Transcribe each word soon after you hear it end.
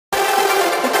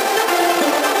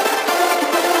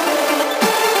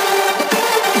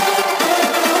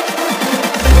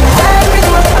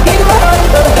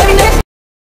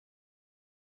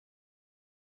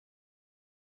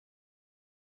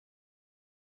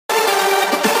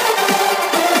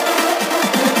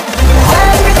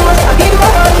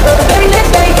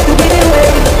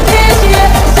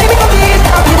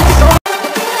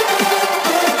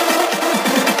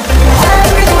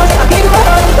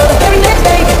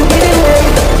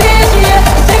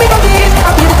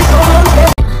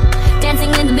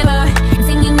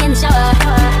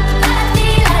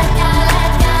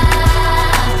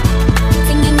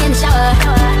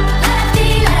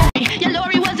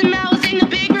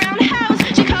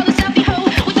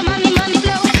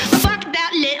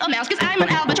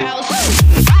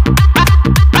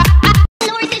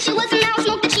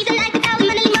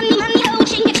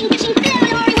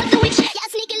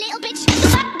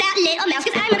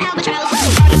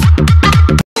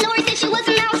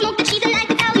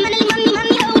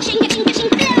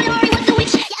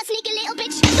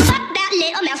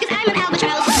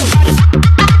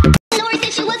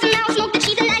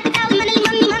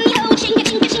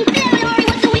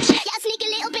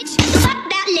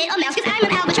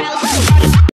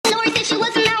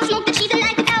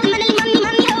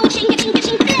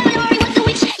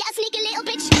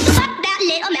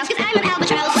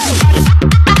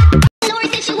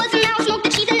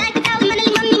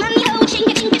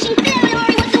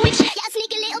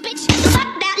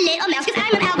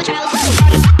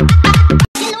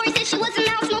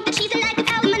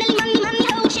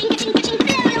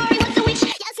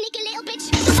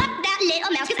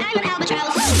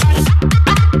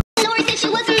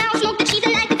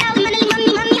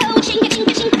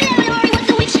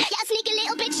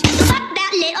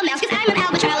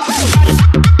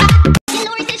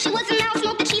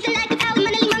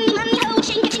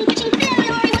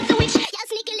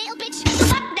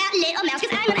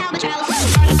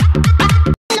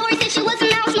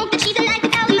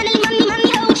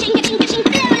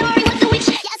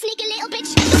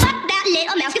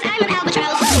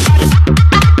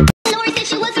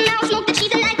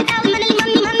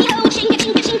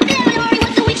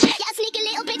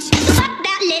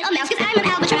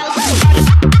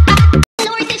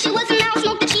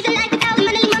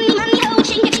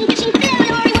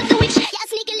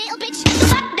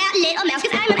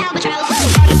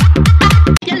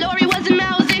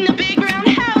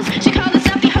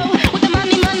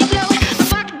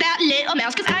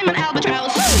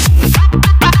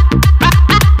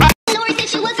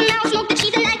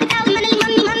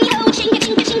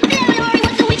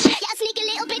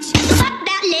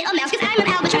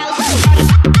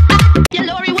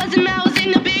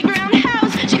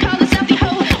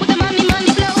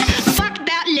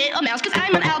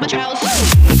albatross.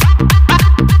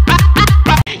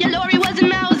 Yeah, Lori was a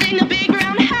mouse in a big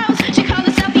round house. She called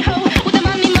herself the hoe with the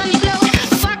money, money flow.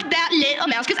 Fuck that little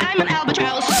mouse, cause I'm an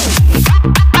albatross.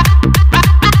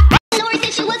 Lori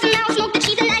said she was a mouse, smoked the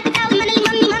cheese and like the cows. Money,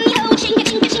 money, money, hoe. Chinka,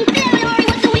 chinka, chinka. Yeah, Lori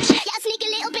was a witch. Yeah, sneaky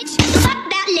little bitch. Fuck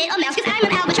that little mouse, cause I'm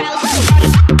an albatross.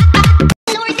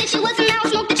 Lori said she was a mouse,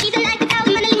 smoked the cheese and like the cows.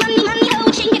 Money, money, money,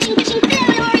 hoe. Chinka, chinka, chinka.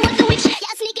 Yeah, Lori was a witch.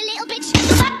 Yeah, sneaky little bitch.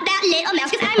 Fuck that little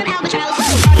mouse, cause I'm an albatross.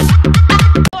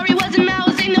 Lori was a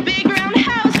mouse in a big round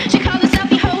house. She called herself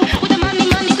the hoe with the money,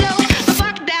 money flow.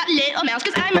 Fuck that little mouse,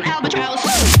 cause I'm an albatross.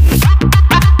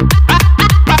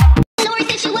 Lori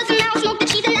said she was a mouse, smoked the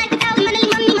cheese and like the cows. Money,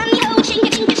 money, money, hoe. Chinka,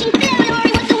 chinka, chinka. Yeah,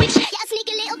 Lori was a witch. Yeah,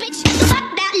 sneaky little bitch. Fuck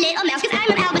that little mouse, cause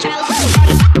I'm an albatross.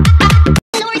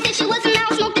 Lori said she was a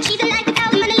mouse, smoked the cheese and like the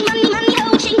cows. Money, money, money,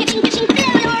 hoe. Chinka, chinka, chinka.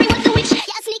 Yeah, Lori was a witch.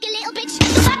 Yeah, sneaky little bitch.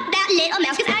 Fuck that little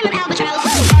mouse, cause I'm an albatross.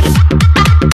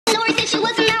 Lori said she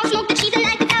was a mouse, smoked the cheese and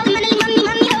like the cows. Money, money,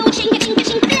 money, hoe. Chinka, chinka,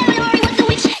 chinka. Yeah, Lori was a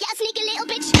witch. Yeah, sneaky little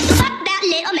bitch. Fuck that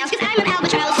little mouse, cause I'm an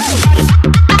albatross.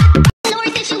 Lori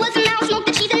said she was a mouse, smoked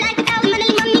the cheese and like the cows.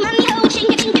 Money, money, money, hoe.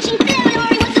 Chinka, chinka, chinka. Yeah,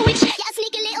 Lori was a witch. Yeah,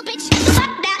 sneaky little bitch.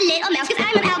 Fuck that little mouse, cause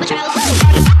I'm an albatross.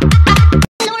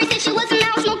 Lori said she was a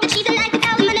mouse, smoked the cheese and like the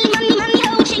cows. Money, money, money,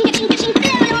 hoe. Chinka, chinka, chinka.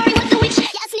 Yeah, Lori was a witch.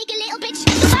 Yeah, sneaky little bitch.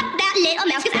 Fuck that little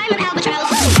mouse, cause I'm an albatross.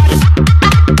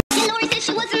 Yeah, Lori said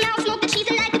she was a mouse, smoked the cheese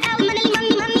and like the cows. Money,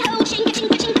 money, money, hoe. Chinka,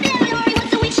 chinka, chinka. Yeah, Lori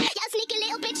was a witch. Yeah, sneaky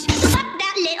little bitch. Fuck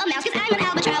that little mouse, cause I'm an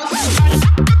albatross.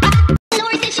 Lori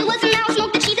said she was a mouse,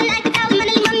 smoked the cheese and like the cows.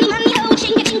 Money, money, money, hoe.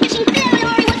 Chinka, chinka, chinka. Yeah,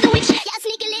 Lori was a witch. Yeah,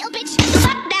 sneaky little bitch. Fuck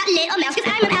that little mouse, cause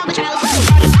I'm an albatross.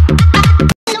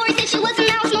 Lori said she was a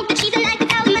mouse, smoked the cheese and like the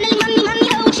cows. Money, money, money,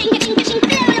 hoe. Chinka, chinka, chinka.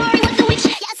 Yeah, Lori was a witch.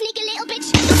 Yeah, sneaky little bitch.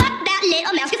 Fuck that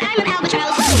little mouse, cause I'm an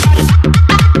albatross.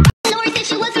 Lori said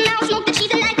she was a mouse, smoked the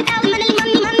cheese and like the cows. Money,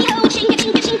 money, money, hoe. Chinka,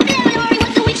 chinka, chinka. Yeah, Lori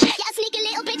was a witch. Yeah, sneaky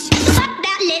little bitch. Fuck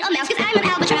that little mouse, cause I'm an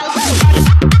albatross.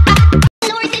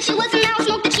 Lori said she was a mouse,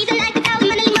 smoked the cheese and like the cows.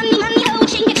 Money, money, money, hoe.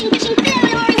 Chinka, chinka, chinka.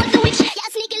 Yeah, Lori was a witch. Yeah,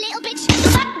 sneaky little bitch.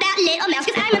 Fuck that little mouse,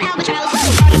 cause I'm an albatross.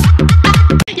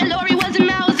 Yeah, Lori was a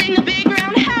mouse in a big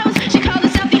round house. She called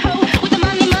herself the hoe with the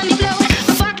money, money flow.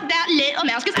 Fuck that little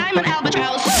mouse, cause I'm an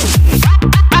albatross.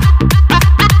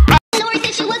 Lori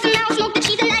said she was a mouse, smoked the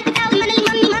cheese and like the cows. Money,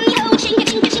 money, money, hoe. Chinka,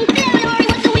 chinka, chinka. Yeah, Lori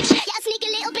was a witch. Yeah, sneaky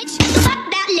little bitch. Fuck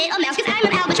that little mouse, cause I'm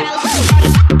an albatross.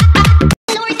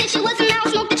 Lori said she was a mouse,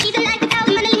 smoked the cheese and like the cows.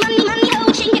 Money, money, money,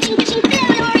 hoe. Chinka, chinka, chinka.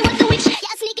 Yeah, Lori was a witch.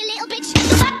 Yeah, sneaky little bitch.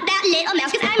 Fuck that little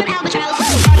mouse, cause I'm an albatross.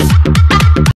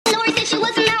 Lori said she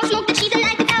was a mouse, smoked the cheese and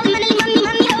like the cows. Money, money,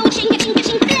 money, hoe. Chinka, chinka,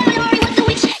 chinka. Yeah, Lori was a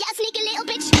witch. Yeah, sneaky little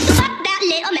bitch. Fuck that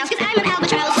little mouse, cause I'm an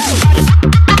albatross.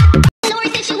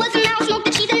 Lori said she was a mouse, smoked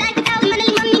the cheese and like the cows.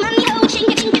 Money, money, money, hoe.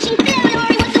 Chinka, chinka, chinka. Yeah,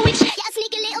 Lori was a witch. Yeah,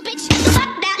 sneaky little bitch.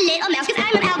 Fuck that little mouse, cause I'm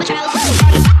an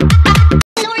albatross.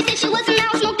 Lori said she was a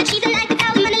mouse, smoked the cheese and like the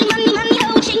cows. Money, money, money,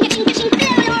 hoe. Chinka, chinka, chinka.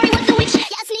 Yeah, Lori was a witch.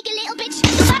 Yeah, sneaky little bitch.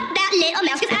 Fuck that little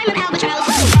mouse, cause I'm an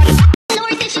albatross.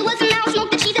 Lori said she was a mouse,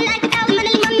 smoked the cheese and like the cows.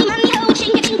 Money, money, money, hoe.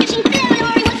 Chinka, chinka, chinka. Yeah,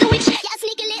 Lori was a witch. Yeah,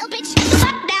 sneaky little bitch.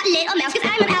 Fuck that little mouse, cause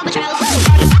I'm an albatross.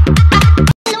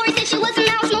 Lori said she was a mouse,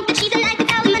 smoked the cheese and like the cows.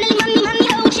 Money, money, money,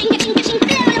 hoe. Chinka, chinka, chinka.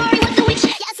 Yeah, Lori was a witch.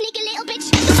 Yeah, sneaky little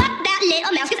bitch. Fuck that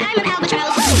little mouse, cause I'm an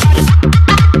albatross.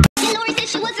 Yeah, Lori said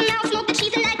she was a mouse, smoked the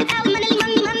cheese and like the cows. Money,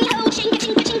 money, money, hoe. Chinka,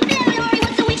 chinka, chinka. Yeah, Lori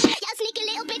was a witch. Yeah, sneaky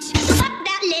little bitch. Fuck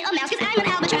that little mouse, cause I'm an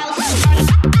albatross.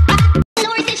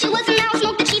 Lori said she was a mouse,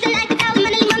 smoked the cheese and like the cows.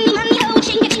 Money, money, money, hoe.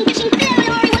 Chinka, chinka, chinka. Yeah,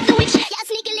 Lori was a witch. Yeah,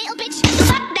 sneaky little bitch.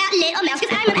 Fuck that little mouse,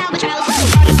 cause I'm an albatross.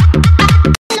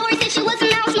 Lori said she was a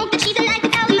mouse, smoked the cheese and like the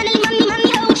cows. Money, money,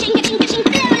 money, hoe. Chinka, chinka,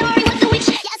 chinka. Yeah, Lori was a witch.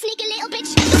 Yeah, sneaky little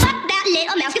bitch. Fuck that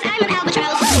little mouse, cause I'm an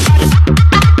albatross.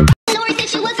 Lori said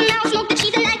she was a mouse, smoked the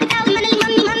cheese and like the cows. Money,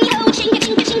 money, money, hoe. Chinka,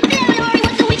 chinka, chinka. Yeah, Lori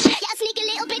was a witch. Yeah, sneaky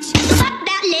little bitch. Fuck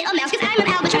that little mouse, cause I'm an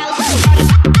albatross.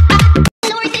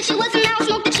 Lori said she was a mouse,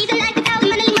 smoked the cheese and like the cows.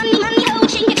 Money, money, money, hoe.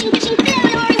 Chinka, chinka, chinka. Yeah,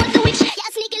 Lori was a witch. Yeah,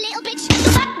 sneaky little bitch.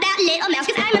 Fuck that little mouse,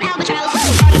 cause I'm an albatross.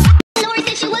 Lori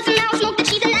said she was a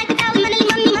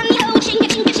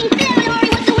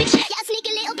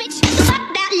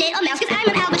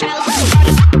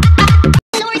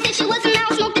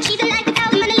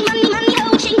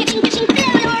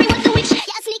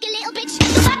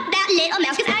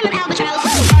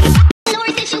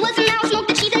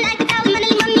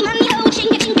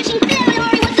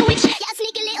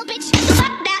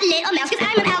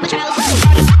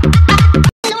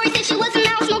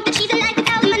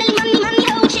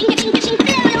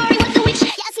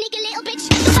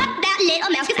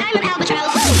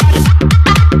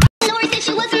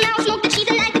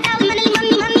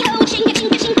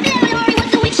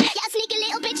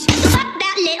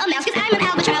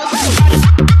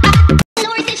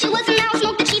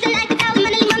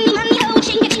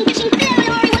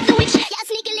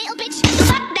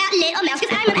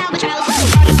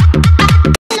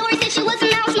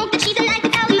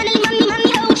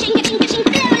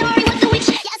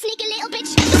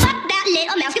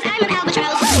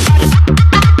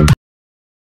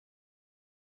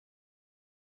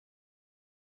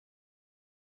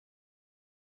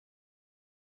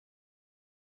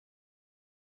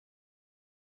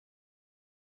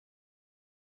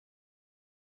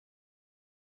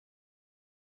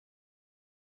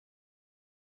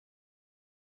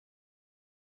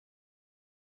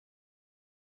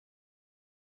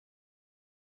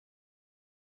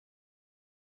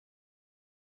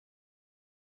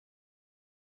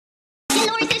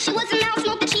said she was a mouse.